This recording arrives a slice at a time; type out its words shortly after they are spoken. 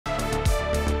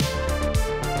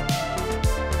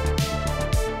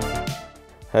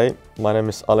Hey, my name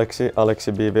is Aleksib.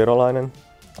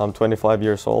 I'm 25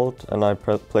 years old and I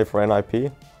play for NIP.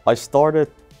 I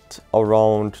started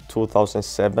around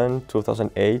 2007,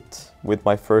 2008 with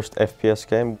my first FPS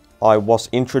game. I was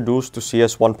introduced to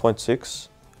CS 1.6,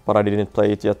 but I didn't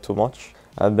play it yet too much.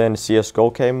 And then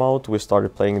CSGO came out, we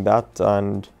started playing that,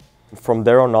 and from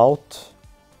there on out,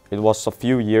 it was a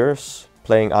few years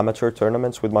playing amateur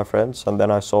tournaments with my friends, and then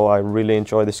I saw I really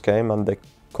enjoy this game and the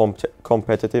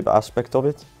competitive aspect of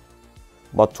it.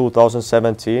 But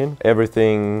 2017,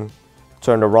 everything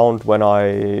turned around when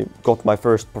I got my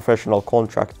first professional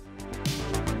contract.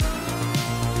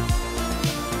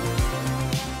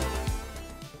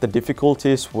 The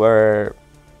difficulties were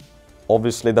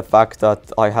obviously the fact that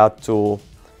I had to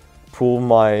prove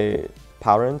my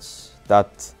parents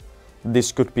that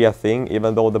this could be a thing,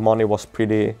 even though the money was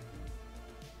pretty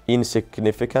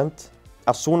insignificant.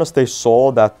 As soon as they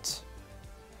saw that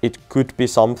it could be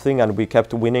something and we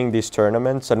kept winning these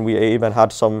tournaments and we even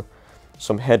had some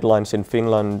headlines in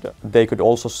Finland, they could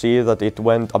also see that it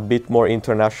went a bit more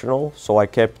international, so I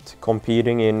kept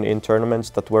competing in tournaments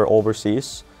that were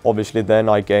overseas. Obviously then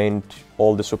I gained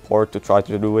all the support to try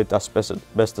to do it as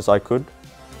best as I could.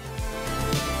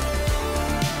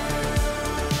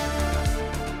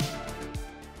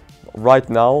 Right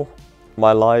now,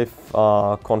 my life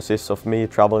consists of me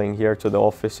traveling here to the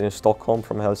office in Stockholm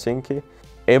from Helsinki.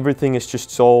 Everything is just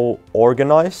so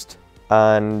organized,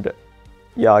 and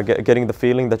yeah, getting the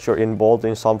feeling that you're involved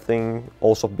in something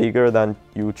also bigger than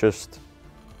you just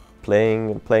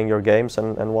playing your games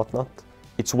and whatnot.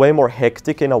 It's way more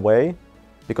hectic in a way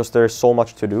because there's so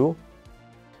much to do.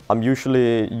 I'm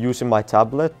usually using my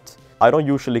tablet. I don't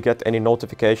usually get any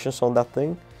notifications on that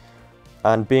thing,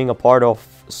 and being a part of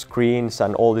screens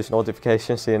and all these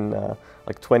notifications in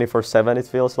like 24/7, it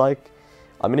feels like.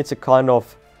 I mean, it's a kind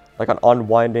of like an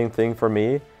unwinding thing for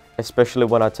me, especially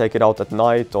when I take it out at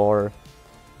night or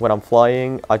when I'm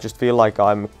flying. I just feel like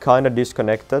I'm kind of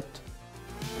disconnected.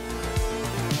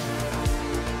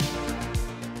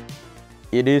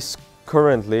 It is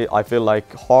currently, I feel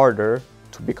like, harder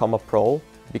to become a pro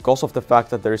because of the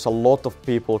fact that there is a lot of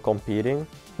people competing.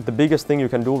 The biggest thing you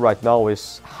can do right now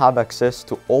is have access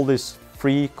to all this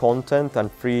free content and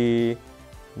free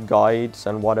guides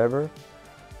and whatever.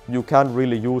 You can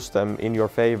really use them in your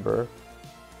favor.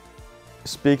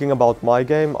 Speaking about my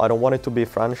game, I don't want it to be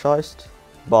franchised,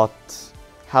 but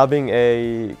having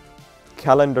a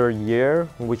calendar year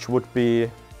which would be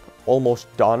almost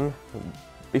done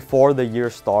before the year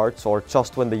starts or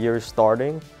just when the year is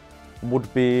starting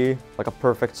would be like a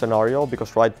perfect scenario,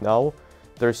 because right now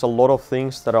there's a lot of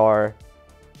things that are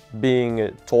being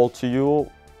told to you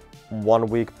 1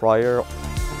 week prior.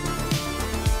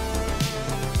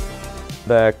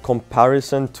 The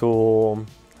comparison to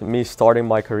me starting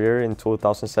my career in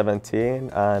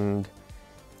 2017 and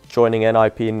joining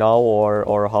NIP now,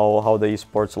 or how the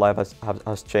esports life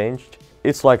has changed,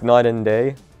 it's like night and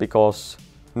day, because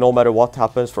no matter what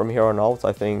happens from here on out,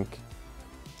 I think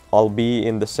I'll be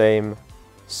in the same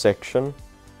section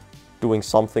doing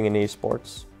something in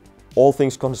esports. All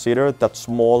things considered, that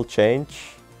small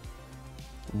change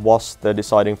was the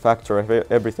deciding factor of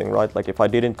everything, right? Like, if I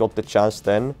didn't got the chance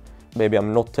then, maybe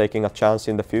I'm not taking a chance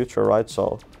in the future, right?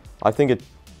 So I think it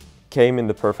came in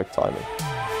the perfect timing.